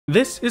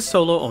This is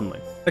solo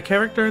only, a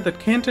character that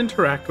can't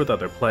interact with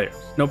other players.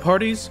 No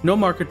parties, no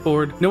market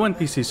board, no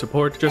NPC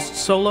support, just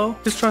solo,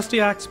 his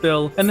trusty axe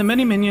Bill, and the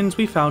many minions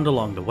we found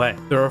along the way.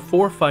 There are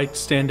 4 fights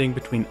standing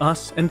between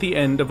us and the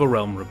end of a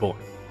realm reborn.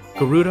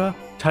 Garuda,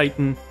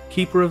 Titan,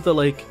 Keeper of the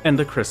Lake, and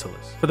the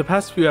Chrysalis. For the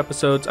past few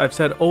episodes, I've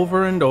said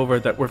over and over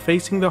that we're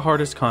facing the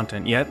hardest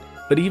content yet,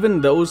 but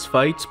even those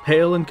fights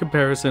pale in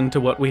comparison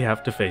to what we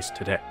have to face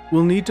today.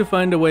 We'll need to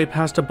find a way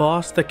past a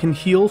boss that can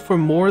heal for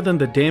more than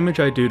the damage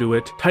I do to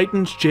it,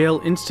 Titan's jail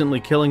instantly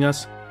killing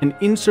us, an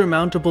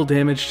insurmountable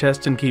damage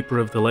test in Keeper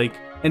of the Lake,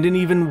 and an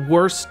even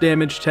worse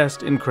damage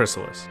test in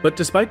Chrysalis. But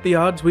despite the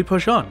odds, we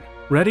push on,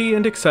 ready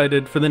and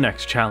excited for the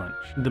next challenge.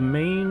 The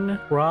main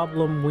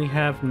problem we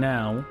have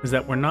now is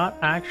that we're not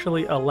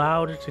actually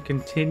allowed to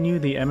continue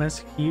the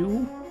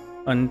MSQ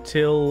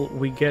until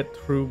we get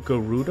through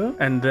Garuda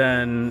and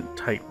then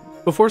Titan.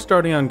 Before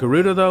starting on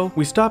Garuda though,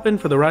 we stop in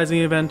for the Rising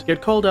event,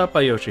 get called out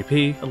by Yoshi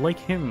P. Like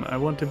him, I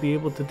want to be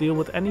able to deal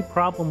with any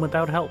problem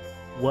without help.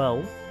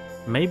 Well,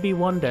 maybe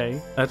one day.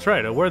 That's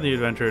right, a worthy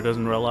adventurer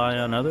doesn't rely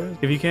on others.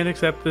 If you can't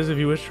accept this, if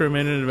you wish to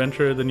remain an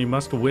adventurer, then you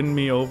must win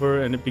me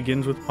over, and it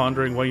begins with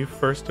pondering why you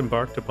first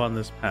embarked upon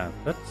this path.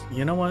 That's,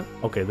 you know what?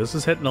 Okay, this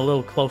is hitting a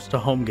little close to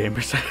home,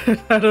 gamers.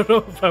 I don't know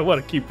if I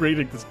want to keep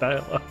reading this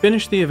dialogue.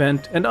 Finish the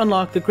event and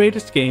unlock the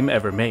greatest game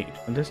ever made.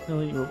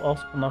 Additionally, you will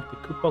also unlock the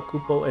Kupo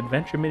Kupo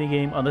adventure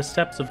minigame on the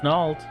steps of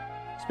Nald.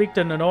 Speak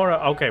to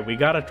Nanora. Okay, we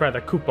gotta try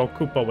the Kupo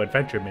Kupo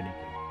adventure minigame.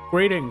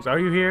 Greetings, are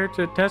you here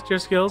to test your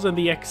skills in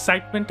the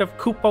excitement of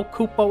Kupo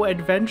Kupo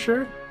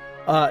adventure?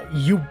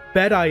 You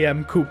bet I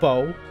am,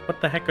 Kupo.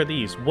 What the heck are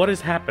these? What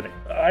is happening?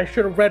 I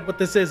should have read what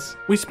this is.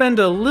 We spend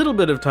a little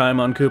bit of time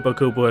on Kupo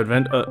Kupo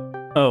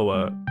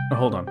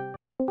hold on.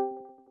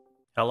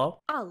 Hello?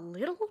 A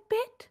little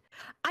bit?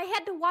 I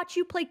had to watch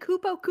you play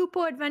Kupo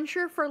Kupo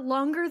Adventure for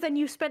longer than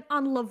you spent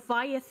on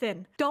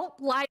Leviathan. Don't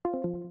lie.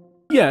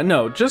 Yeah,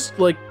 no, just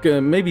like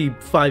maybe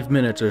 5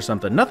 minutes or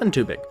something. Nothing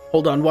too big.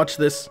 Hold on, watch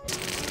this.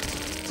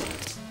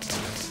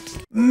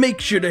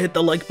 Make sure to hit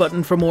the like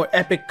button for more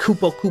epic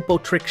Kupo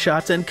Kupo trick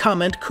shots and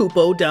comment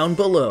Kupo down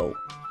below.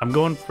 I'm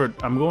going for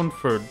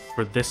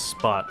this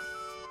spot.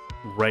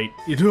 Right.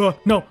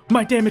 No,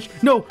 my damage.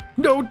 No,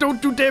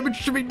 don't do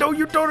damage to me. No,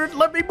 you don't.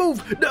 Let me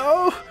move.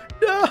 No.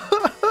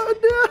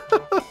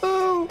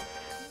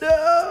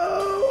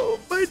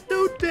 My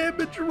no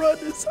damage run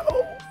is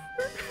over.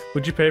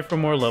 Would you pay for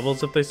more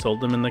levels if they sold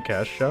them in the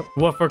cash shop?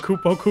 What, for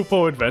Kupo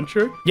Kupo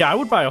Adventure? Yeah, I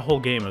would buy a whole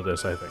game of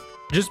this, I think.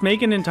 Just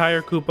make an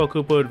entire Kupo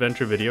Kupo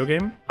Adventure video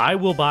game. I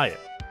will buy it.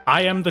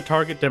 I am the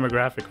target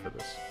demographic for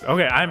this.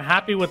 Okay, I'm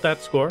happy with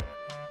that score.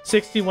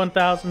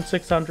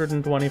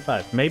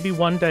 61,625. Maybe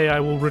one day I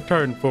will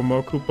return for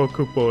more Kupo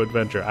Kupo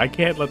Adventure. I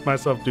can't let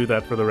myself do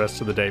that for the rest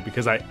of the day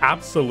because I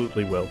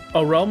absolutely will.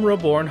 A Realm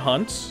Reborn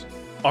hunts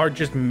are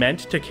just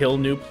meant to kill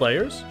new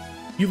players.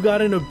 You've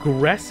got an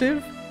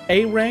aggressive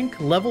A-rank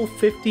level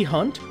 50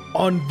 hunt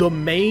on the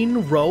main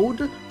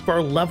road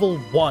for level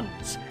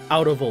 1s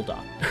out of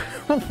Ul'dah.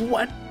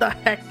 What the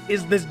heck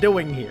is this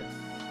doing here?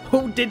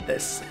 Who did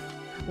this?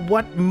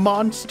 What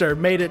monster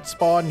made it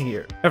spawn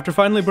here? After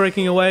finally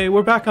breaking away,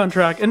 we're back on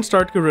track and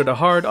start Garuda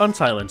hard on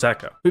Silence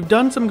Echo. We've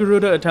done some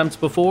Garuda attempts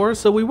before,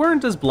 so we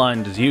weren't as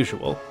blind as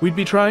usual. We'd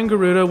be trying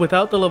Garuda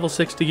without the level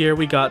 60 gear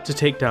we got to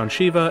take down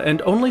Shiva,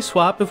 and only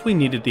swap if we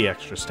needed the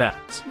extra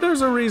stats.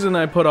 There's a reason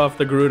I put off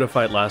the Garuda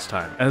fight last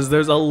time, as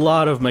there's a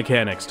lot of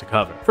mechanics to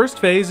cover. First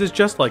phase is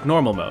just like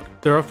normal mode.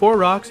 There are 4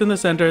 rocks in the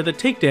center that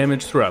take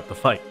damage throughout the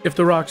fight. If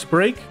the rocks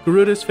break,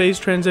 Garuda's phase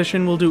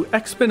transition will do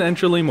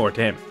exponentially more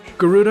damage.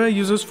 Garuda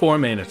uses 4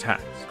 main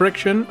attacks.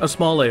 Friction, a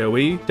small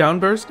AoE,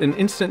 Downburst, an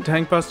instant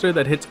tank buster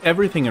that hits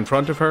everything in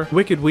front of her,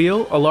 Wicked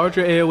Wheel, a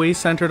larger AoE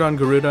centered on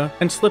Garuda,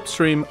 and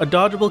Slipstream, a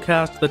dodgeable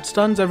cast that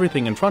stuns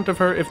everything in front of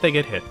her if they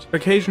get hit.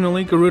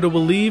 Occasionally, Garuda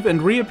will leave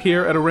and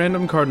reappear at a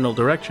random cardinal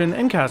direction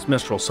and cast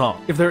Mistral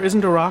Song. If there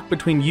isn't a rock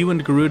between you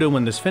and Garuda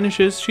when this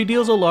finishes, she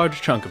deals a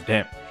large chunk of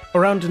damage.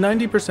 Around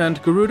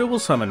 90%, Garuda will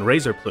summon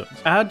Razor Plumes,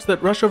 adds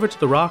that rush over to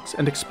the rocks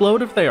and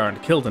explode if they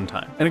aren't killed in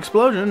time. An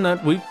explosion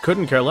that we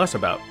couldn't care less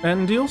about,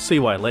 and you'll see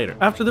why later.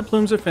 After the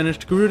plumes are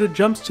finished, Garuda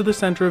jumps to the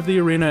center of the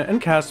arena and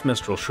casts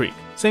Mistral Shriek.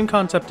 Same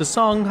concept as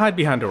Song, hide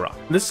behind a rock.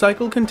 This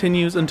cycle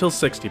continues until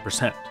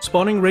 60%,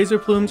 spawning Razor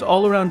Plumes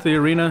all around the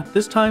arena.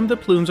 This time the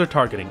plumes are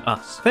targeting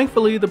us.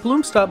 Thankfully, the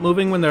plumes stop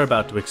moving when they're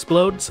about to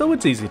explode, so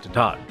it's easy to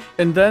dodge.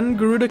 And then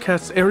Garuda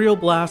casts Aerial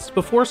Blasts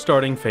before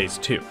starting phase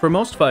 2. For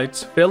most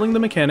fights, failing the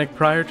mechanic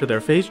prior to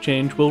their phase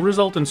change will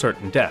result in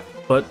certain death.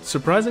 But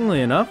surprisingly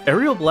enough,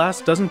 Aerial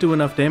Blast doesn't do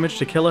enough damage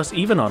to kill us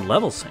even on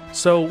level sync,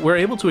 so we're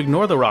able to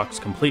ignore the rocks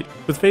completely.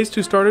 With phase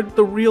 2 started,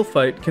 the real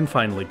fight can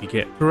finally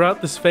begin.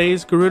 Throughout this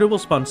phase, Garuda will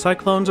spawn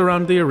cyclones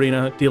around the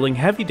arena, dealing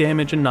heavy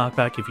damage and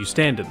knockback if you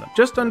stand in them.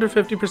 Just under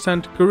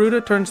 50%,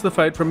 Garuda turns the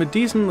fight from a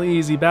decently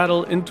easy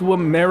battle into a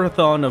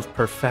marathon of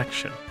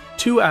perfection.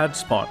 2 ads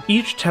spawn,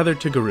 each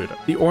tethered to Garuda.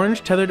 The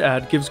orange tethered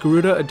ad gives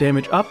Garuda a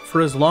damage up for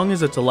as long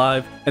as it's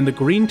alive, and the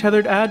green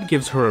tethered ad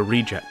gives her a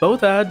regen.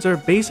 Both ads are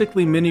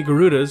basically mini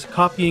Garudas,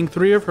 copying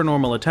 3 of her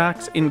normal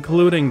attacks,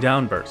 including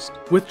Downburst.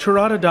 With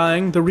Charada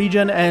dying, the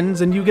regen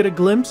ends and you get a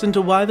glimpse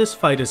into why this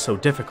fight is so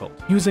difficult.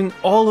 Using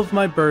all of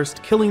my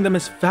burst, killing them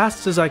as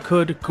fast as I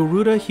could,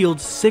 Garuda healed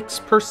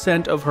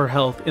 6% of her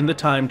health in the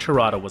time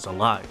Charada was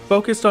alive.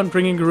 Focused on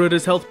bringing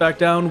Garuda's health back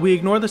down, we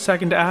ignore the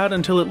second ad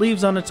until it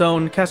leaves on its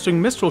own,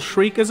 casting Mistral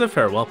Shriek as a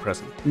farewell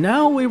present.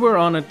 Now we were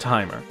on a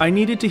timer. I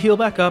needed to heal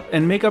back up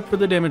and make up for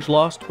the damage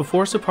lost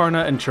before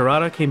Suparna and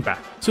Charada came back.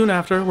 Soon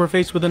after, we're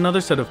faced with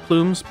another set of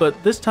plumes,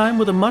 but this time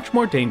with a much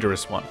more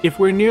dangerous one. If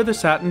we're near the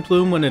satin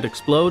plume when it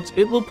explodes,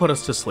 it will put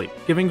us to sleep,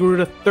 giving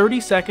Garuda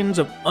 30 seconds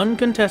of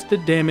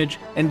uncontested damage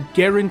and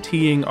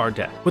guaranteeing our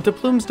death. With the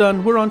plumes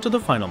done, we're on to the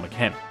final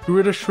mechanic.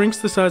 Garuda shrinks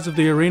the size of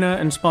the arena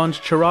and spawns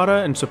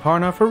Charada and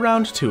Suparna for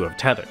round 2 of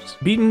tethers.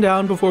 Beaten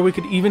down before we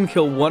could even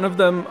kill one of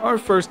them, our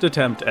first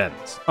attempt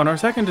ends. On our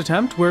second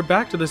attempt, we're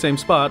back to the same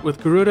spot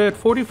with Garuda at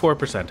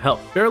 44%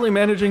 health. Barely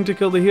managing to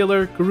kill the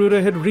healer,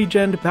 Garuda had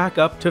regened back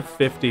up to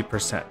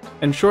 50%.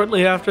 And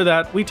shortly after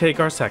that, we take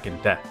our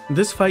second death.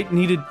 This fight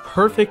needed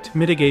perfect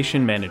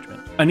mitigation management.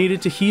 I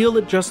needed to heal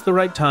at just the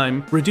right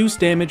time, reduce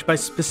damage by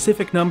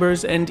specific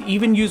numbers, and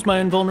even use my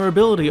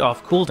invulnerability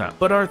off cooldown.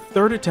 But our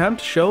third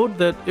attempt showed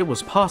that it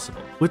was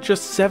possible. With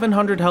just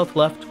 700 health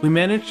left, we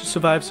managed to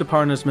survive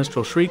Suparna's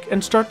Mistral Shriek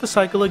and start the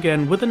cycle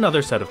again with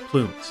another set of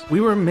plumes. We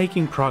were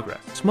making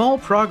progress. Small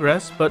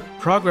progress, but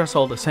progress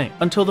all the same,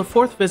 until the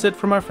 4th visit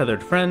from our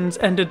feathered friends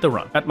ended the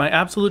run. At my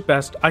absolute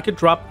best, I could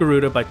drop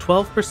Garuda by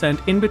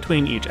 12% in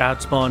between each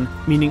ad spawn,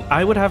 meaning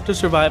I would have to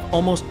survive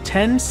almost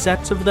 10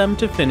 sets of them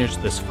to finish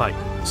this fight.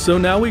 So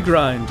now we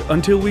grind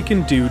until we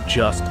can do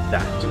just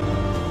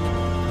that.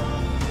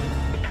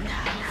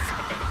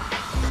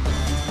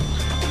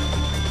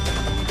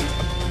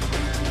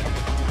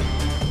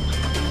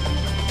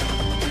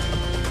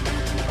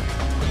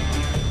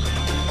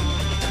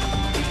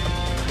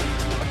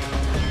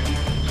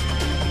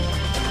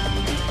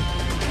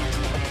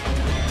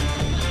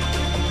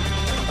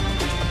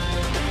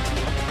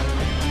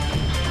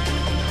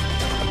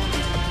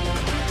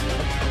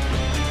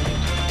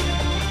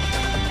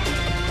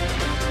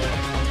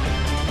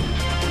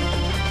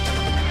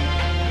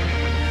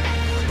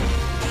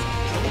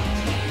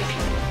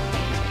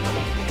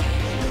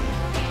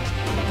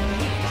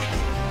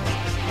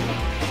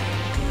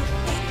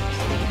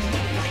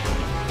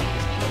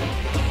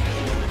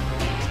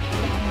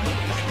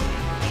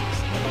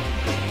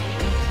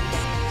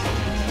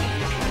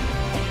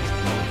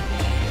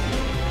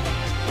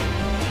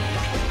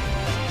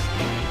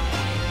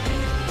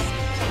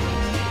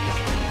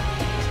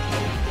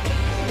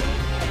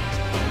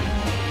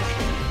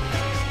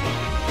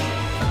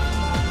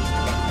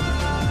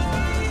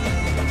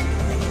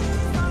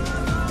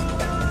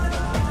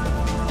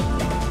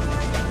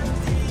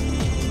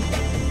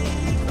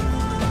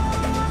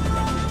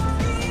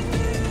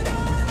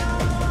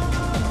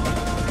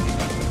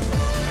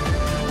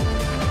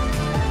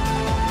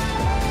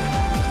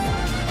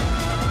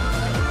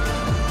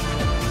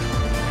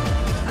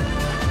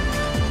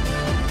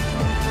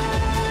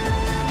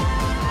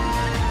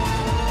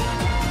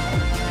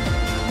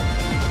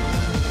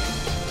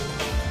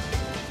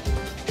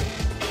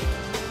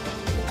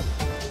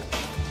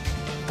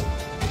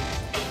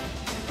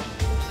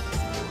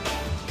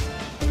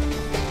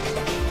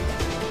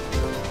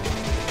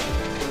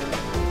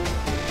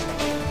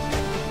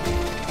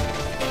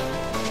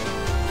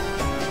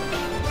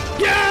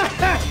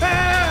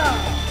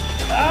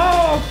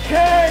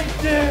 Okay,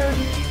 dude!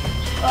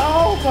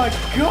 Oh my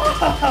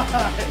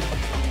god!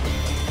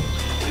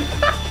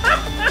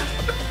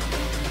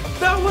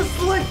 That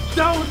was like,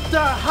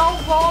 how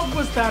long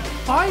was that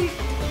fight?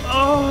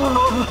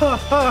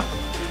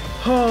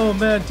 Oh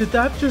man, did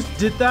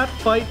that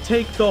fight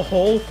take the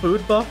whole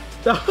food buff?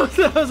 That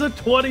was a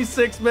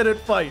 26-minute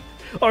fight.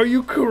 Are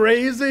you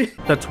crazy?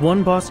 That's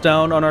 1 boss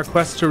down on our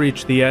quest to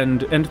reach the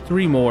end, and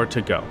 3 more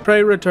to go.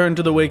 Pray return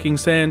to the Waking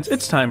Sands,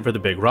 it's time for the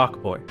big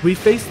rock boy. We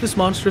faced this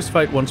monstrous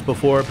fight once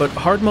before, but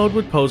hard mode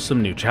would pose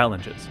some new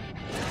challenges.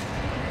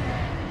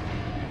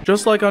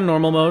 Just like on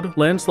normal mode,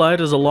 Landslide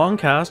is a long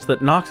cast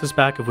that knocks us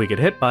back if we get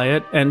hit by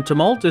it, and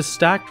Tumult is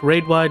stacked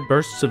raid-wide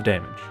bursts of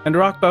damage. And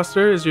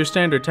Rockbuster is your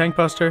standard tank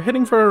buster,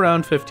 hitting for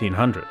around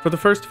 1500. For the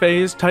first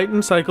phase,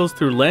 Titan cycles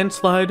through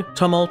Landslide,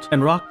 Tumult,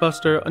 and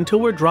Rockbuster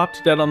until we're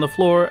dropped dead on the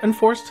floor and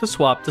forced to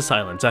swap to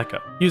Silence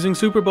Echo. Using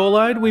Super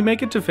Bolide, we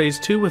make it to phase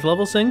 2 with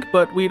level sync,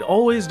 but we'd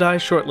always die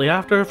shortly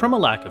after from a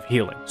lack of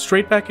healing.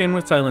 Straight back in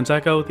with Silence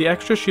Echo, the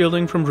extra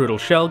shielding from Brutal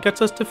Shell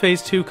gets us to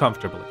phase 2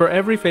 comfortably. For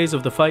every phase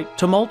of the fight,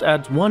 Tumult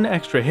adds 1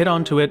 extra hit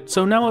onto it,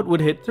 so now it would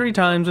hit 3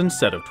 times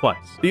instead of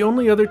twice. The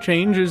only other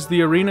change is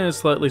the arena is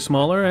slightly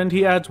smaller, and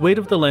he adds Weight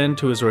of the Land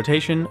to his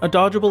rotation, a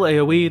dodgeable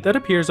AoE that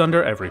appears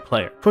under every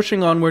player.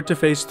 Pushing onward to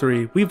phase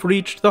 3, we've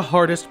reached the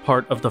hardest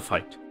part of the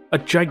fight. A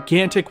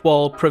gigantic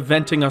wall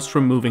preventing us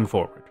from moving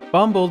forward.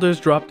 Bomb boulders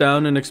drop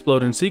down and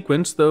explode in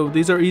sequence, though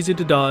these are easy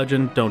to dodge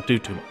and don't do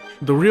too much.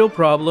 The real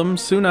problem,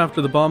 soon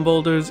after the bomb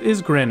boulders,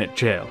 is Granite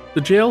Jail.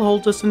 The jail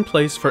holds us in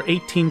place for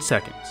 18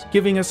 seconds,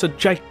 giving us a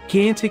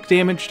gigantic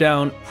damage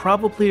down,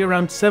 probably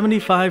around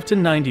 75 to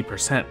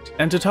 90%.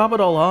 And to top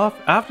it all off,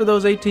 after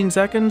those 18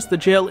 seconds, the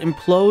jail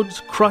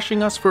implodes,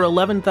 crushing us for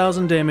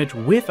 11,000 damage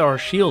with our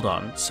shield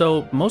on,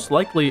 so most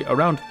likely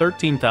around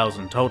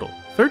 13,000 total.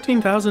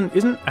 13,000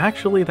 isn't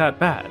actually that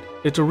bad.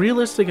 It's a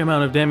realistic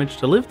amount of damage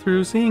to live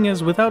through, seeing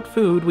as without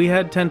food we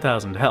had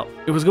 10,000 health.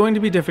 It was going to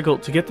be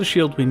difficult to get the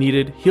shield we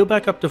needed, heal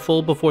back up to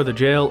full before the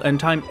jail, and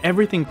time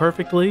everything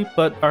perfectly,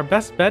 but our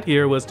best bet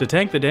here was to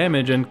tank the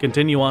damage and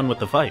continue on with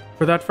the fight.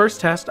 For that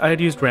first test, I had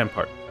used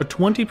Rampart, a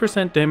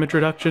 20% damage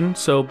reduction,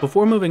 so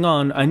before moving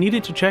on, I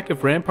needed to check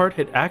if Rampart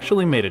had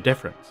actually made a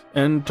difference.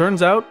 And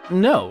turns out,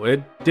 no,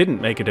 it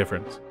didn't make a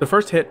difference. The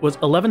first hit was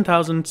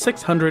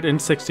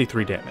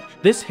 11,663 damage.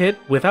 This hit,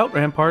 without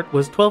Rampart,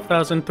 was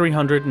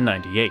 12,398.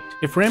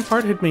 If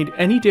Rampart had made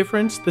any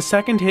difference, the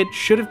second hit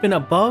should have been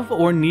above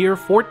or near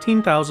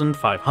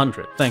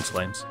 14,500. Thanks,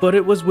 Lanes. But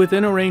it was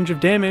within a range of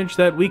damage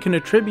that we can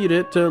attribute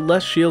it to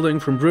less shielding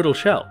from Brutal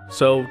Shell.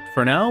 So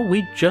for now,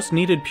 we just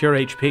needed pure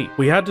HP.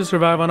 We had to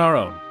survive on our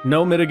own.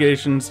 No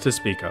mitigations to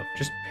speak of.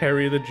 Just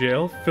parry the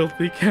jail,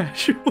 filthy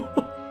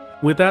casual.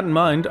 With that in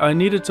mind, I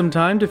needed some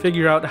time to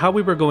figure out how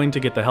we were going to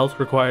get the health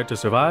required to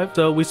survive,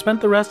 so we spent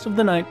the rest of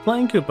the night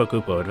playing Kupo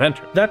Kupo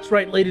Adventure. That's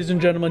right, ladies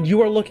and gentlemen,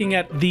 you are looking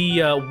at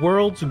the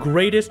world's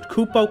greatest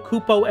Kupo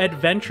Kupo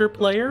Adventure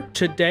player.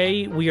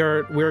 Today,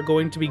 we're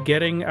going to be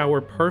getting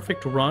our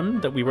perfect run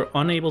that we were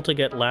unable to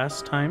get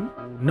last time.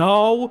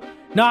 No,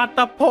 not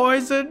the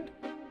poison!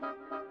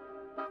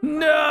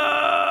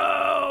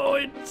 No,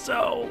 it's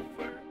over.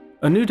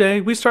 A new day,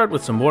 we start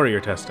with some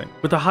warrior testing.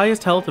 With the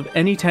highest health of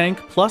any tank,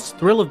 plus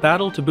Thrill of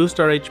Battle to boost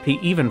our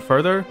HP even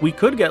further, we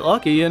could get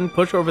lucky and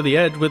push over the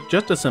edge with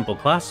just a simple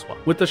class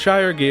swap. With the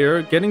Shire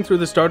gear, getting through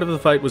the start of the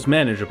fight was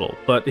manageable,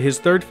 but his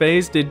third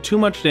phase did too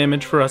much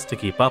damage for us to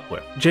keep up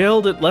with.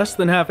 Jailed at less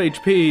than half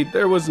HP,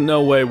 there was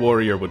no way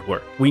warrior would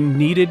work. We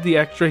needed the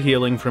extra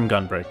healing from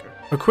Gunbreaker.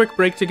 A quick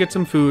break to get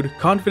some food,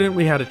 confident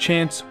we had a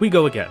chance, we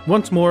go again.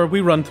 Once more,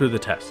 we run through the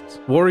tests.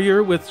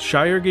 Warrior with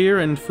Shire gear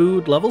and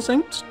food level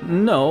synced?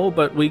 No,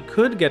 but we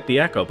could get the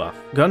Echo buff.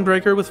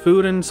 Gunbreaker with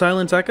food and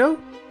Silence Echo?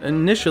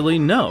 Initially,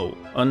 no.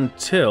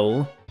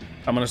 Until...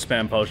 I'm gonna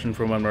spam potion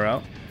for when we're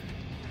out.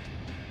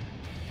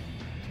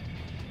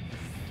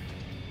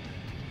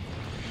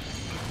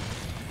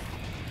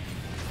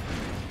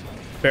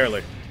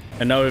 Barely.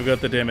 And now we've got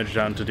the damage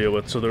down to deal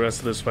with, so the rest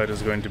of this fight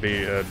is going to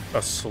be a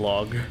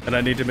slog. And I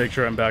need to make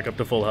sure I'm back up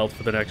to full health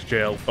for the next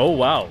jail. Oh,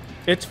 wow.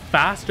 It's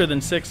faster than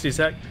 60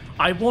 sec.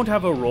 I won't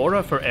have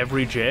Aurora for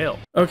every jail.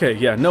 Okay,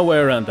 yeah, no way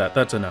around that.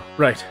 That's a no.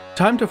 Right.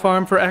 Time to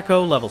farm for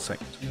Echo level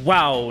synced.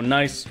 Wow,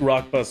 nice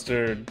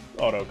Rockbuster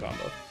auto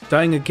combo.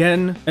 Dying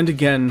again and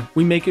again,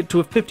 we make it to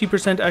a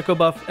 50% Echo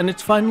buff, and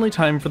it's finally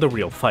time for the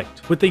real fight.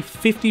 With a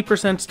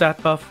 50% stat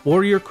buff,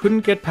 Warrior couldn't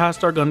get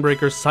past our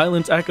Gunbreaker's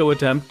Silence Echo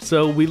attempt,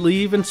 so we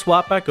leave and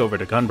swap back over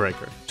to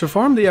Gunbreaker. To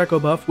farm the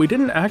Echo buff, we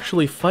didn't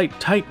actually fight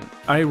Titan.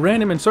 I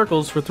ran him in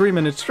circles for 3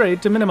 minutes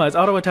straight to minimize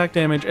auto attack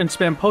damage and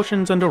spam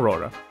potions and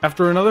Aurora.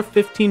 After another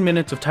 15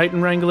 minutes of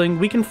Titan wrangling,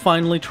 we can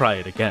finally try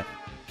it again.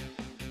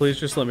 Please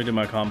just let me do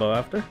my combo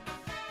after.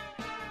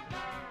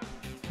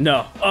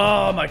 No.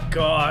 Oh my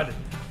god.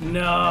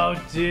 No,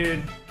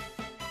 dude.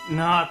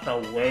 Not the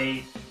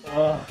weight.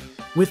 Ugh.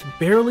 With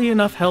barely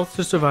enough health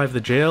to survive the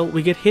jail,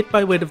 we get hit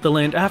by Weight of the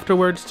Land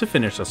afterwards to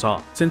finish us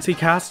off. Since he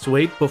casts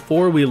Weight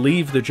before we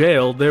leave the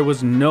jail, there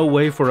was no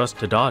way for us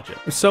to dodge it.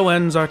 So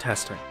ends our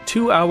testing.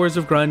 2 hours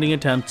of grinding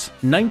attempts,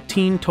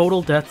 19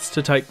 total deaths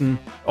to Titan,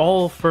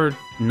 all for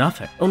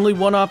nothing. Only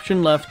one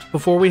option left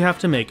before we have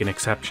to make an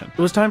exception.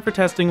 It was time for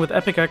testing with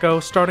Epic Echo,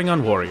 starting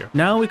on Warrior.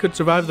 Now we could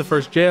survive the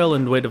first jail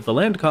and Weight of the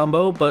Land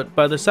combo, but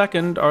by the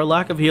second, our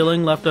lack of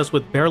healing left us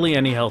with barely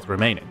any health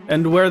remaining.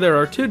 And where there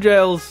are 2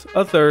 jails,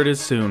 a third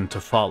is soon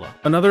to follow.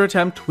 Another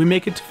attempt, we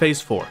make it to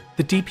phase 4.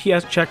 The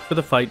DPS check for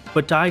the fight,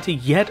 but die to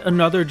yet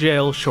another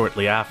jail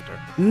shortly after.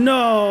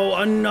 No,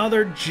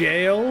 another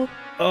jail?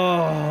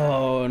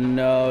 Oh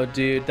no,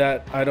 dude,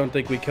 I don't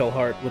think we kill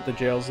Heart with the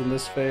jails in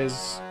this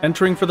phase.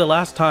 Entering for the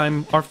last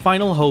time, our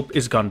final hope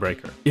is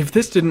Gunbreaker. If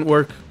this didn't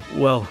work,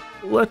 well,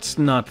 let's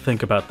not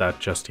think about that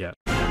just yet.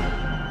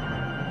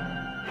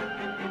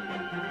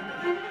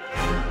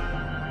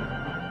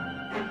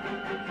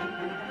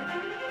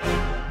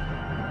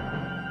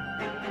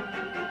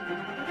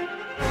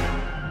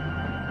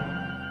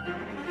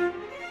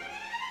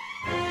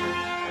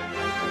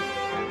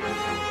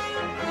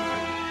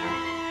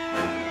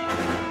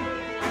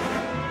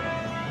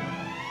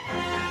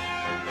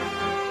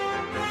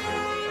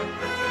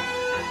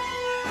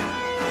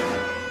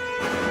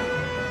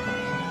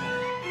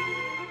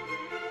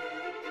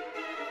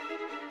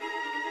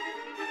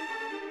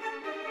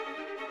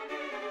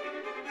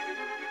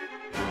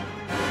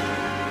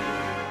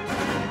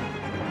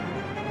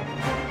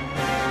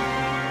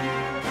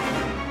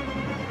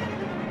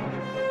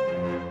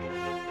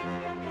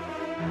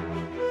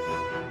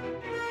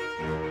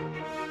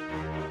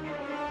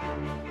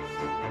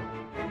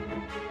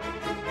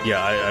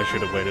 Yeah, I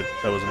should have waited.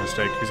 That was a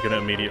mistake. He's gonna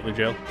immediately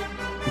jail.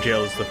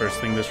 Jail is the first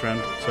thing this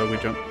round, so we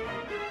jump.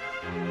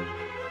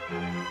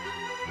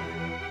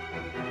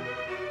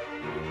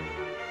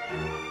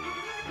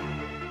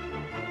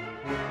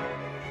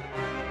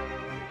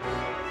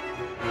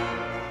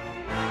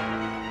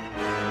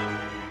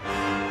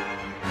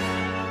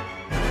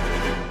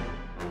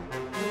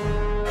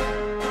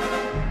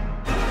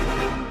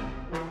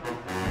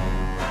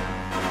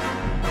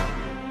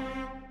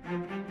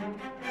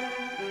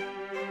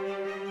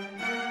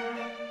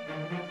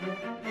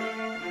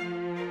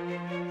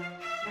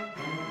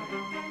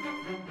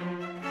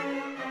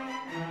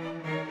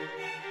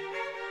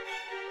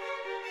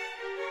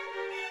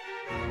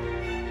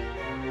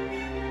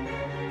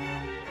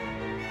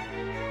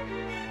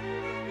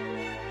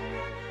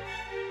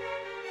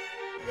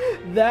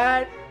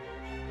 That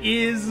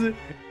is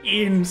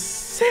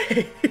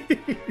insane.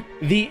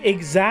 The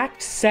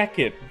exact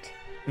second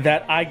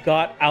that I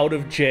got out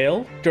of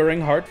jail during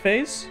Heart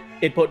Phase,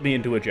 it put me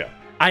into a jail.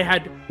 I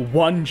had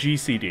one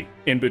GCD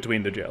in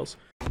between the jails.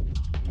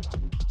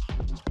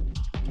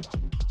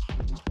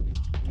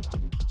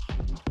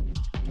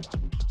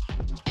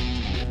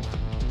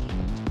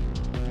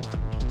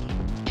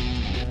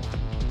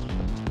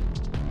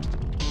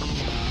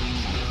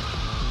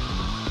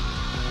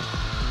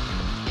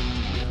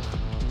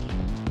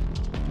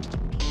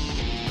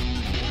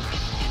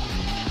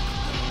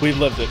 We've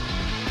lived it.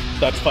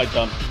 That's fight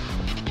done.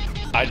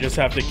 I just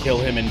have to kill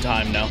him in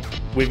time now.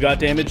 We've got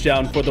damage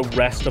down for the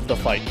rest of the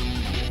fight.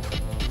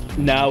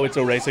 Now it's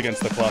a race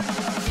against the clock.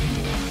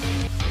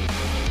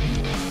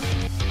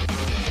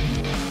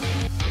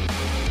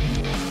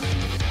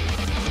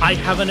 I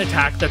have an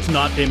attack that's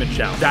not damage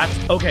down.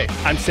 That's okay.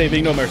 I'm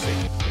saving no mercy.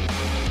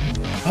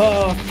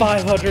 Oh,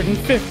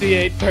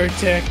 558 per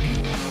tick.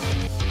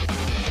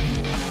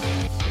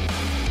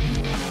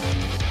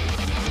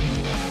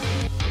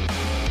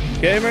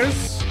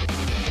 Gamers,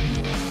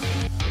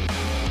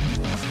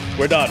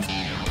 we're done.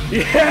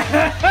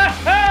 Yeah!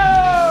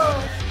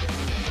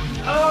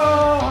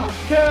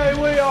 Okay,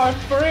 we are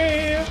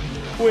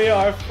free. We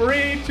are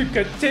free to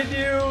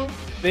continue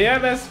the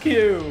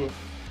MSQ.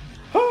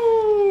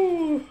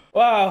 Woo!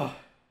 Wow,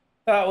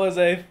 that was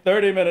a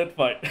 30-minute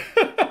fight.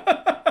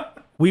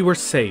 We were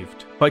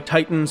saved by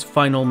Titan's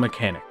final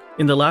mechanic.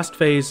 In the last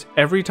phase,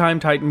 every time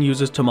Titan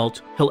uses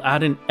Tumult, he'll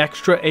add an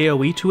extra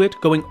AoE to it,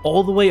 going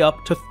all the way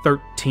up to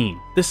 13.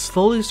 This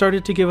slowly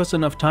started to give us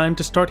enough time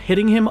to start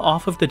hitting him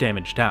off of the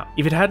damage down.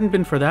 If it hadn't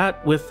been for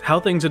that, with how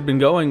things had been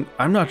going,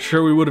 I'm not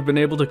sure we would have been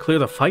able to clear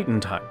the fight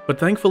in time. But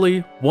thankfully,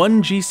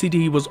 one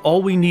GCD was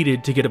all we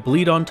needed to get a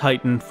bleed on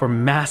Titan for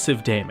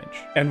massive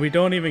damage. And we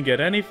don't even get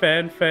any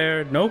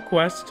fanfare, no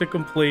quests to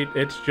complete,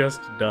 it's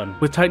just done.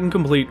 With Titan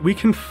complete, we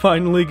can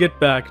finally get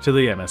back to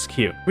the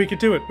MSQ. We can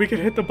do it, we can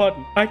hit the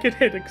button. I can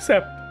hit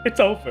accept. It's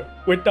over.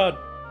 We're done.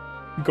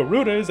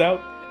 Garuda is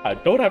out. I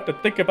don't have to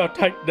think about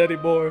Titan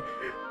anymore.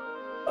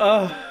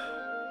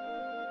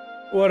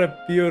 What a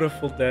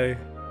beautiful day.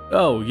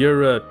 Oh,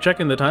 you're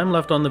checking the time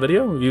left on the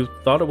video? You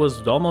thought it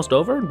was almost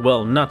over?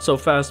 Well, not so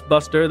fast,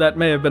 Buster. That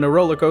may have been a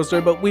roller coaster,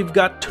 but we've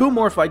got 2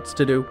 more fights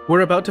to do.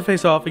 We're about to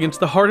face off against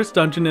the hardest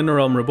dungeon in A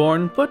Realm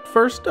Reborn, but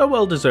first, a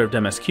well-deserved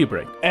MSQ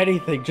break.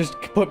 Anything, just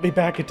put me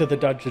back into the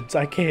dungeons.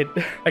 I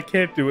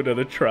can't do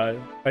another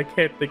trial. I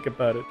can't think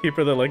about it.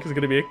 Keeper of the Lake is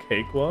going to be a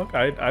cakewalk?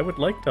 I would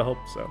like to hope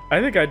so. I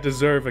think I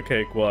deserve a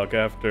cakewalk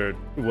after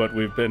what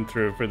we've been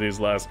through for these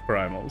last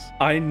primals.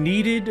 I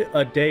needed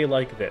a day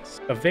like this.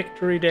 A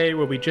victory day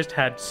where we just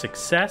had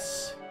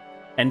success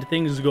and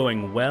things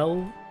going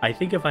well. I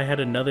think if I had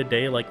another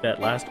day like that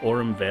last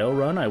Aurum Vale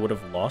run, I would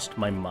have lost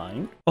my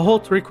mind. A whole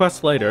 3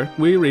 quests later,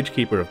 we reach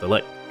Keeper of the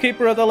Lake.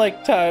 Keeper of the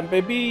Lake time,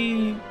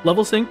 baby!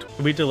 Level synced.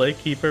 Can we delay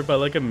Keeper by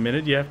like a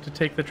minute? You have to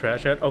take the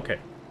trash out? Okay,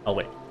 I'll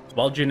wait.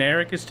 While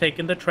Generic is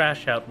taking the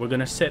trash out, we're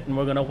gonna sit and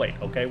we're gonna wait,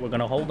 okay? We're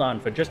gonna hold on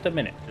for just a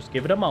minute. Just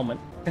give it a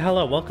moment.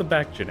 Hello, welcome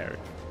back, Generic.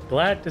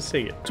 Glad to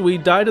see it. So we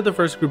died to the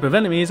first group of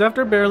enemies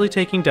after barely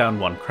taking down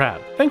 1 crab.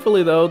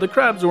 Thankfully though, the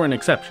crabs were an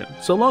exception.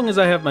 So long as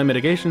I have my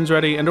mitigations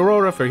ready and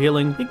Aurora for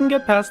healing, we can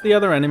get past the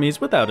other enemies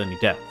without any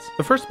deaths.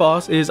 The first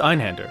boss is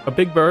Einhander, a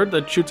big bird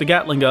that shoots a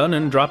Gatling gun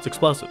and drops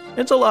explosives.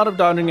 It's a lot of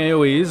dodging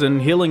AoEs and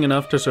healing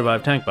enough to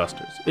survive tank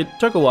busters. It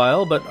took a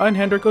while, but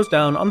Einhander goes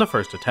down on the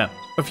first attempt.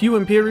 A few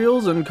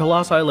Imperials and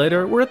Colossi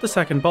later, we're at the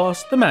second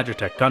boss, the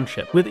Magitech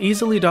gunship. With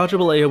easily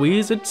dodgeable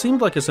AoEs, it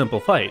seemed like a simple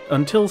fight,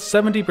 until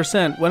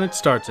 70% when it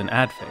starts in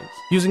ad phase.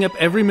 Using up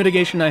every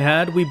mitigation I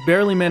had, we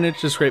barely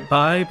managed to scrape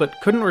by, but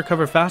couldn't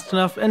recover fast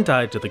enough and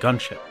died to the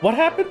gunship. What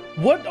happened?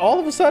 What, all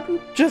of a sudden?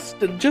 Just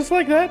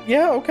like that?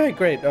 Yeah, okay,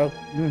 great.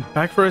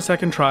 Back for a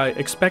second try,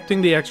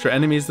 expecting the extra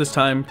enemies this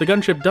time, the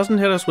gunship doesn't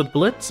hit us with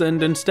blitz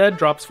and instead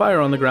drops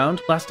fire on the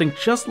ground, lasting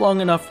just long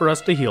enough for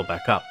us to heal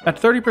back up.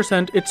 At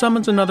 30%, it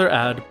summons another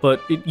ad,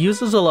 but it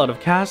uses a lot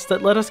of casts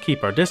that let us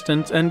keep our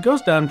distance and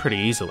goes down pretty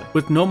easily.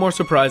 With no more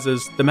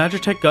surprises, the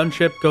Magitech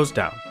gunship goes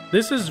down.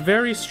 This is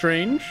very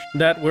strange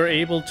that we're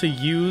able to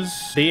use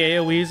the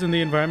AoEs in the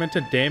environment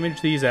to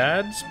damage these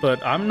ads,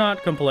 but I'm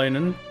not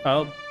complaining.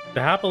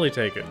 happily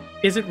take it.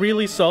 Is it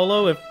really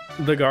solo if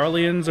the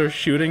Garleans are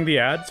shooting the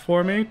ads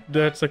for me?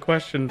 That's a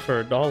question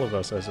for all of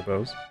us, I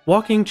suppose.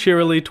 Walking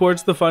cheerily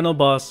towards the final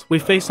boss, we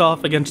face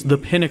off against the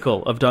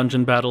pinnacle of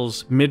dungeon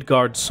battles,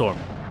 Midgard Sorm.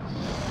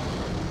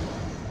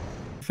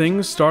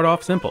 Things start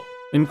off simple.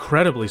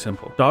 Incredibly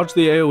simple. Dodge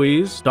the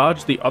AoEs,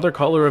 dodge the other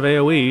color of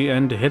AoE,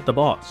 and hit the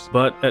boss.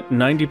 But at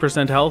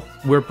 90% health,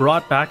 we're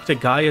brought back to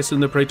Gaius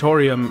in the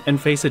Praetorium and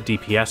face a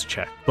DPS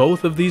check.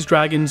 Both of these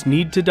dragons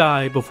need to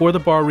die before the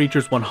bar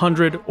reaches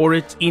 100 or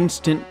it's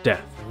instant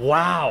death.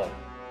 Wow!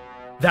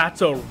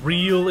 That's a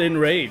real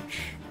enrage.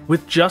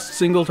 With just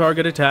single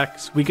target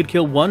attacks, we could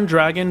kill one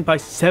dragon by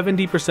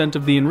 70%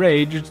 of the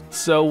enraged,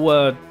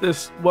 so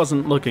this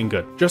wasn't looking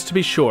good. Just to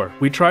be sure,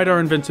 we tried our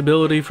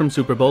invincibility from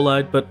Super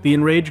Bolide, but the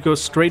enrage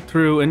goes straight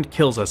through and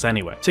kills us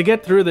anyway. To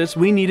get through this,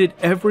 we needed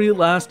every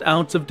last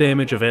ounce of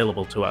damage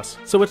available to us,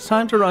 so it's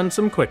time to run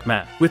some quick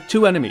math. With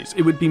 2 enemies,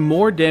 it would be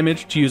more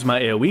damage to use my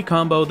AoE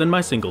combo than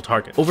my single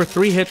target. Over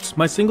 3 hits,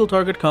 my single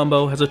target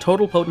combo has a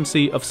total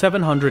potency of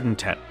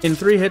 710. In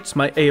 3 hits,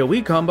 my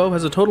AoE combo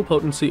has a total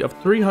potency of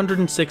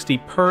 360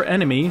 per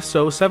enemy,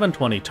 so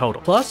 720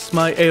 total. Plus,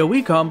 my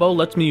AoE combo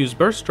lets me use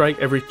Burst Strike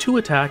every 2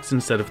 attacks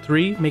instead of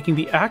 3, making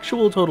the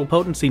actual total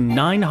potency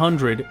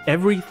 900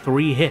 every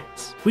 3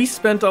 hits. We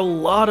spent a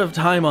lot of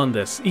time on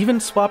this,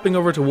 even swapping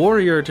over to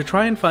Warrior to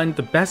try and find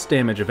the best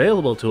damage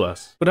available to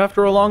us. But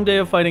after a long day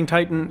of fighting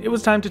Titan, it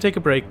was time to take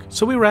a break,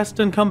 so we rest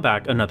and come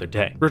back another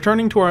day.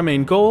 Returning to our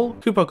main goal,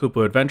 Kupo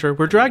Kupo Adventure,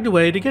 we're dragged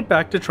away to get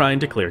back to trying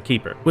to clear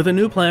Keeper. With a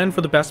new plan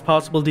for the best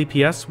possible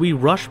DPS, we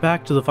rush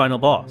back to the final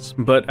boss.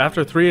 But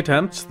after 3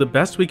 attempts, the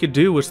best we could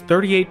do was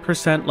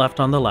 38% left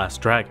on the last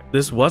dragon.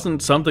 This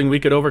wasn't something we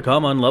could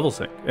overcome on level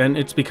sync, and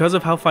it's because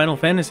of how Final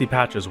Fantasy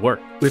patches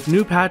work. With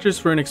new patches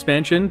for an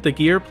expansion, the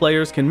gear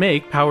players can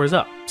make powers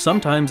up,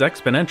 sometimes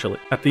exponentially.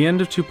 At the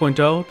end of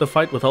 2.0, the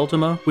fight with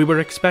Ultima, we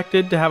were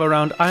expected to have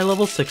around eye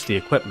level 60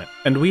 equipment,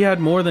 and we had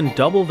more than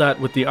double that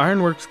with the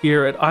Ironworks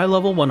gear at eye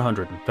level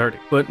 130.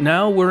 But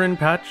now we're in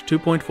patch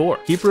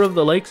 2.4. Keeper of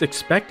the Lake's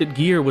expected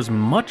gear was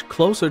much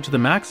closer to the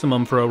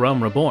maximum for A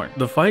Realm Reborn.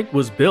 The fight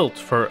was built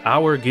for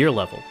our gear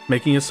level,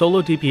 making a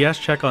solo DPS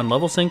check on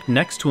level sync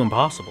next to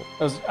impossible.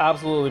 That was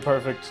absolutely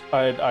perfect.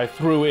 I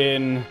threw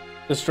in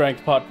the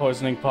strength pot,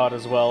 poisoning pot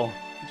as well,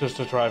 just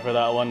to try for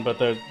that one, but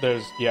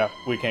yeah,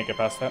 we can't get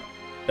past that.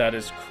 That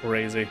is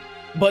crazy.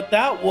 But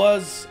that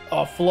was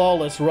a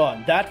flawless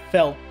run. That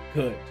felt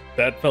good.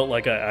 That felt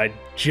like I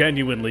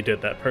genuinely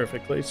did that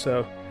perfectly,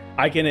 so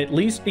I can at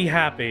least be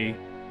happy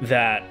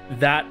that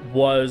that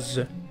was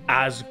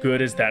as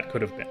good as that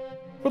could have been.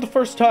 For the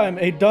first time,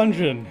 a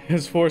dungeon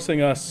is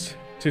forcing us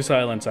to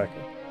silence Echo.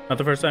 Not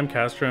the first time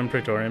Castra and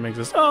Praetorium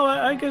exist. Oh,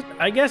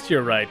 I guess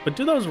you're right, but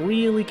do those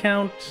really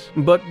count?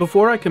 But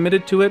before I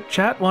committed to it,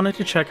 chat wanted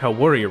to check how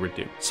Warrior would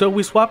do. So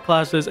we swapped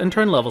classes and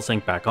turned level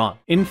sync back on.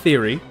 In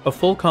theory, a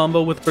full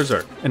combo with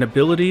Berserk, an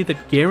ability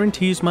that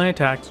guarantees my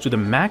attacks do the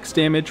max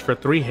damage for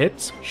 3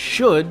 hits,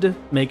 should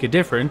make a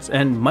difference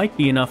and might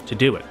be enough to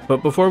do it.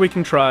 But before we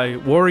can try,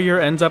 Warrior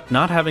ends up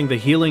not having the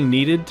healing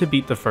needed to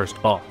beat the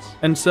first boss.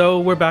 And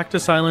so we're back to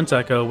Silence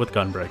Echo with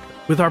Gunbreaker.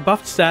 With our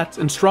buffed stats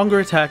and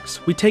stronger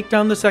attacks, we take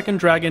down the second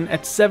dragon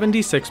at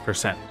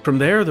 76%. From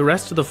there, the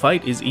rest of the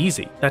fight is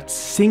easy. That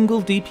single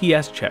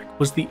DPS check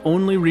was the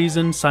only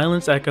reason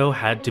Silence Echo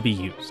had to be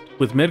used.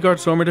 With Midgard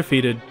Stormer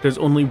defeated, there's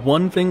only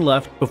one thing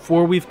left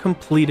before we've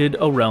completed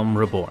A Realm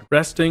Reborn.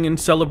 Resting and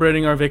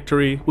celebrating our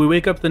victory, we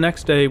wake up the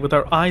next day with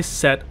our eyes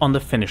set on the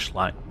finish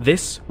line.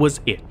 This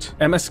was it.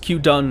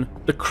 MSQ done,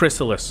 the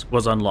Chrysalis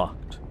was unlocked.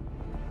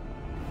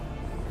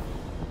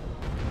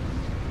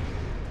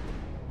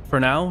 For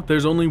now,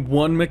 there's only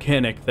one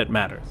mechanic that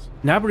matters.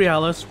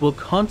 Nabrialis will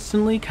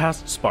constantly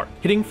cast Spark,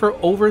 hitting for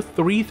over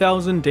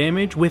 3,000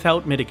 damage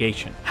without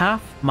mitigation,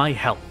 half my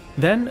health.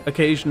 Then,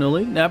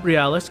 occasionally,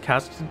 Nabrialis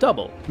casts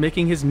double,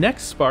 making his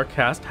next Spark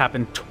cast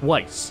happen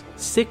twice,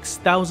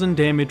 6,000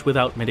 damage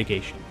without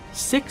mitigation.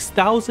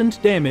 6,000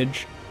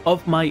 damage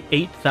of my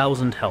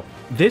 8,000 health.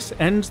 This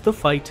ends the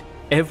fight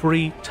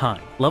every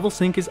time. Level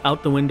sync is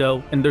out the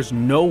window, and there's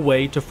no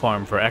way to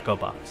farm for Echo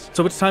Box.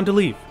 So it's time to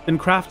leave, and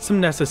craft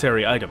some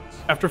necessary items.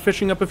 After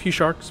fishing up a few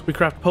sharks, we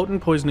craft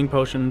potent poisoning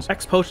potions,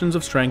 X potions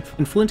of strength,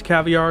 and flint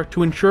caviar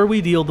to ensure we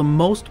deal the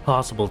most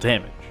possible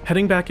damage.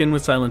 Heading back in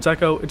with Silence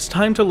Echo, it's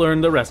time to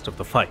learn the rest of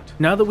the fight.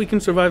 Now that we can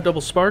survive double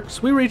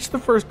sparks, we reach the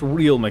first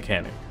real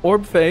mechanic.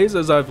 Orb Phase,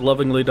 as I've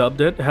lovingly dubbed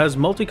it, has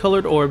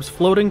multicolored orbs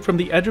floating from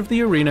the edge of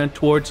the arena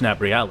towards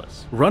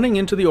Nabrialis. Running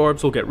into the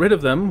orbs will get rid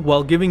of them,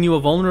 while giving you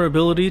a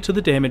vulnerability to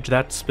the damage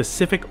that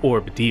specific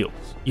orb deals.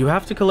 You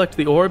have to collect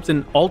the orbs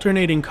in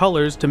alternating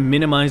colors to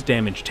minimize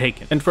damage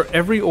taken. And for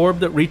every orb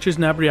that reaches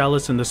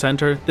Nabrialis in the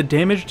center, the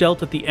damage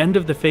dealt at the end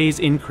of the phase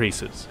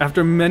increases.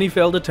 After many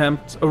failed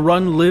attempts, a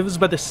run lives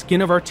by the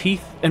skin of our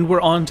teeth, and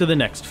we're on to the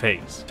next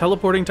phase.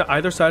 Teleporting to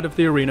either side of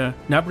the arena,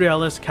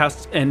 Nabrialis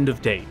casts End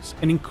of Days,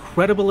 an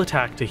incredible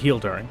attack to heal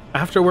during.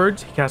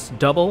 Afterwards, he casts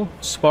Double,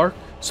 Spark,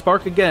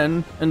 spark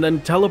again, and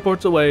then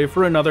teleports away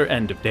for another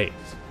end of days.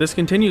 This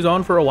continues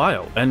on for a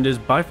while, and is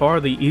by far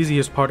the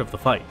easiest part of the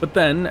fight. But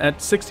then, at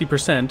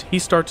 60%, he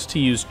starts to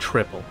use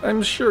triple.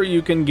 I'm sure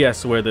you can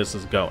guess where this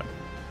is going.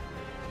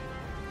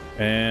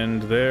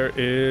 And there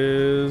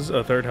is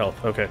a third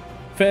health, okay.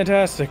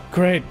 Fantastic,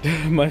 great,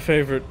 my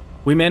favorite.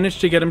 We managed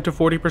to get him to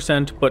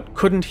 40%, but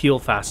couldn't heal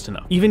fast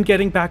enough. Even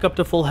getting back up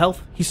to full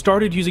health, he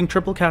started using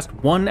triple cast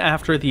one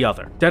after the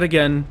other. Dead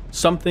again,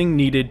 something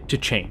needed to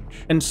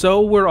change. And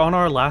so we're on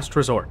our last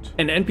resort.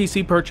 An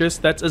NPC purchase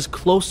that's as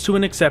close to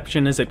an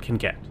exception as it can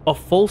get. A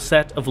full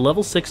set of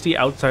level 60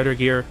 outsider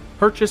gear,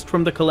 purchased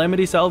from the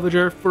Calamity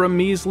Salvager for a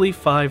measly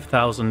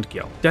 5,000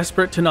 gil.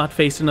 Desperate to not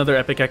face another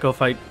epic echo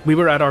fight, we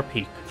were at our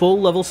peak. Full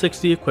level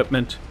 60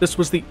 equipment, this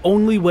was the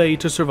only way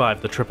to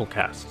survive the triple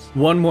casts.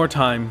 One more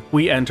time,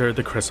 we enter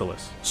the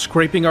Chrysalis.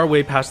 Scraping our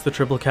way past the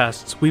triple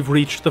casts, we've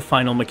reached the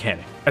final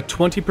mechanic. At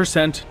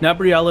 20%,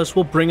 Nabrialis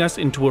will bring us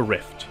into a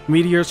rift.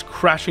 Meteors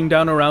crashing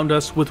down around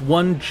us, with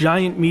one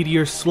giant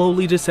meteor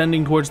slowly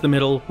descending towards the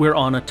middle. We're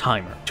on a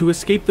timer. To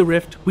escape the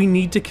rift, we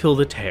need to kill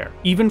the tear.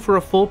 Even for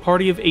a full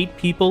party of 8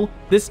 people,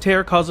 this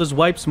tear causes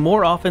wipes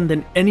more often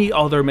than any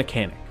other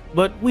mechanic.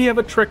 But we have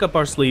a trick up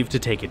our sleeve to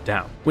take it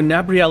down. When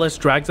Nabrialis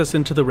drags us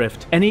into the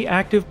rift, any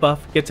active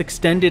buff gets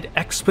extended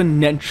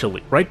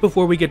exponentially. Right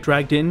before we get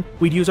dragged in,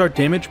 we'd use our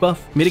damage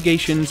buff,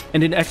 mitigations,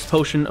 and an X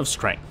potion of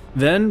strength.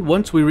 Then,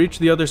 once we reach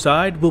the other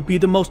side, we'll be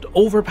the most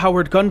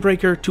overpowered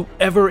gunbreaker to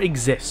ever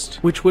exist,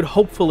 which would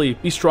hopefully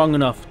be strong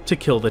enough to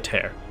kill the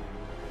tear.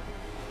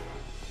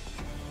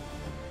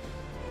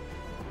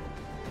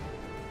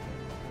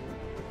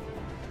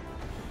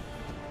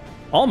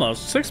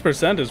 Almost.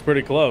 6% is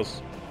pretty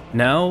close.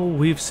 Now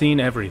we've seen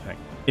everything.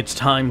 It's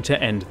time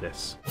to end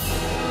this.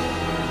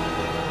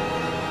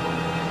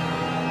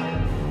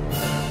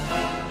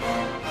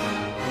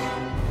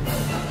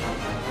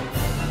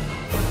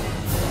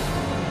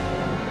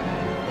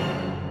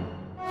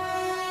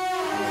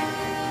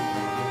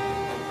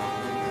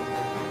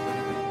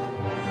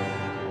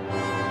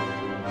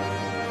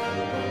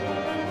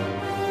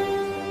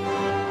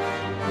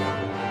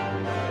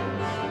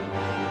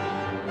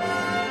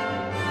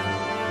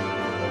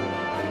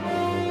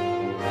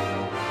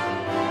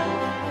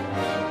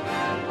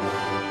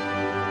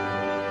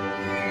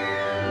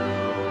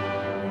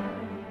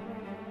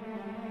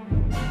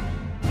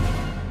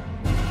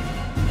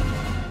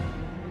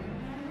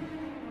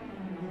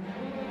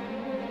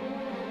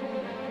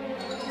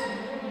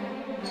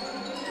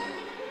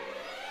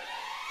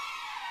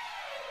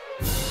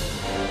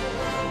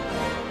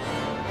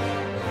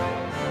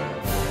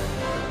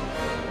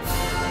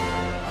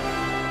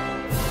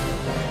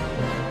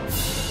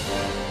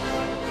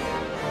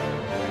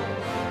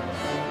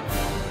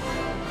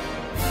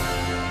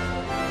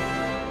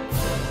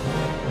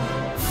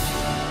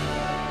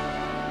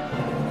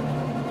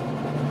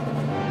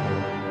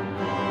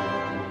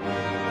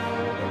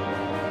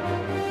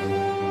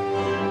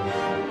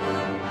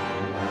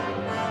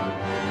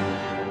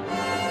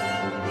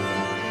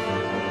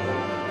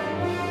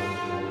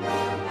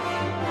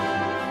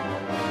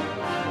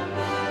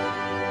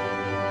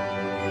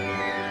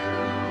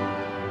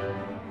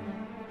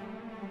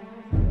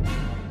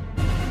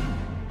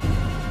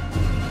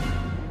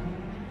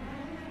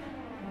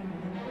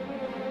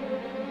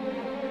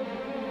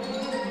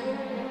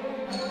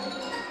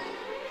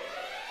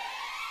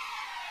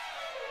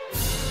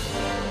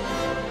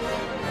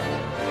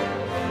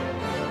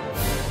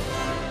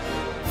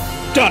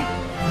 Done!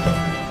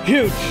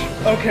 Huge!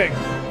 Okay.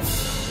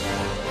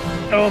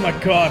 Oh my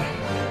god.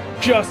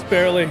 Just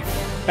barely.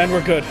 And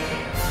we're good.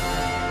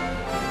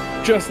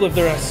 Just live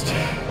the rest.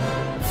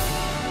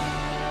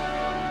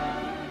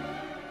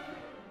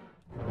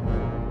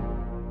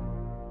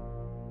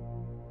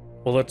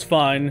 Well, it's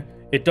fine.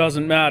 It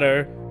doesn't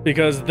matter,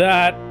 because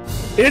that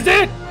is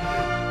it!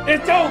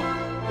 It's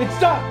done! It's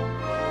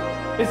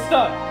done! It's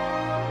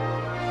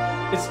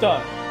done! It's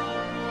done.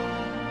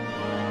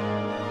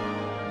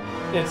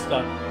 It's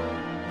done.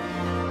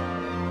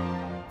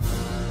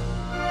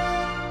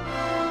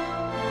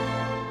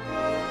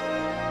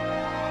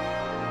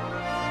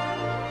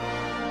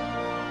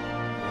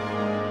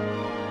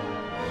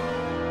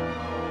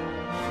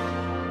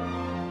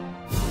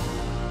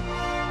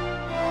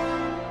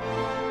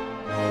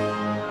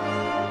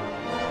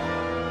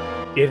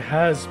 It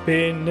has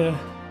been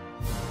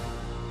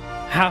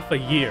half a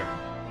year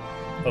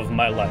of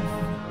my life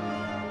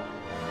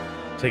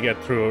to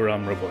get through a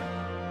Realm Reborn.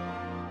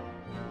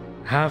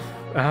 Half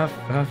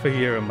a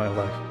year of my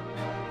life.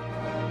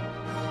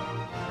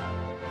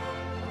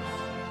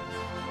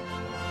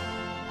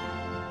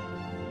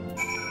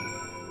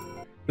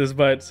 This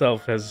by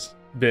itself has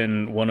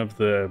been one of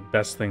the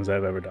best things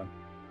I've ever done.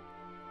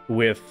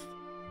 With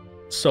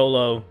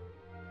solo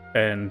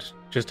and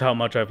just how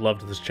much I've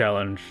loved this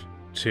challenge,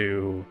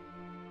 to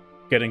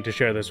getting to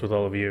share this with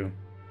all of you,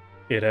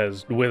 it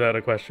has, without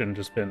a question,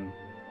 just been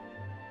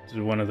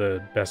one of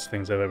the best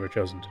things I've ever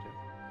chosen to do.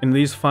 In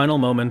these final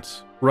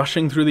moments,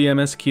 rushing through the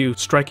MSQ,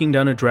 striking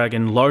down a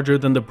dragon larger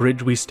than the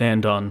bridge we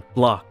stand on,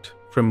 blocked,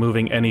 from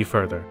moving any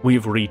further,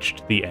 we've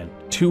reached the end.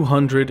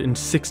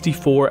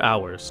 264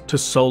 hours to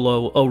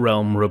solo A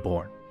Realm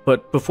Reborn.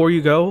 But before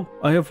you go,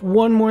 I have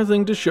one more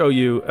thing to show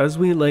you as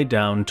we lay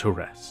down to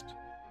rest.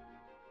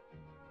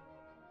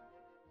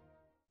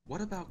 What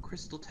about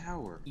Crystal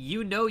Tower?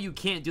 You know you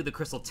can't do the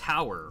Crystal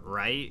Tower,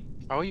 right?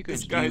 Oh, you can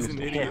This guy's an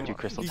do idiot.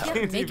 Crystal You Tower.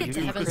 can't Make it even to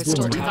do Heaven's Crystal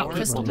Door Tower. without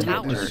Crystal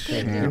Tower.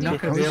 You're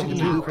not going to be able to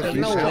do There's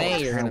no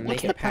way you're gonna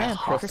make it past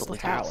Crystal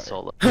Tower.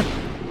 Solo.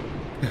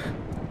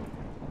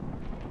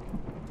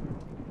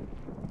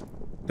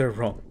 They're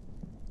wrong.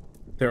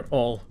 They're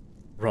all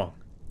wrong.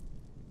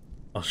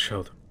 I'll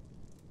show them.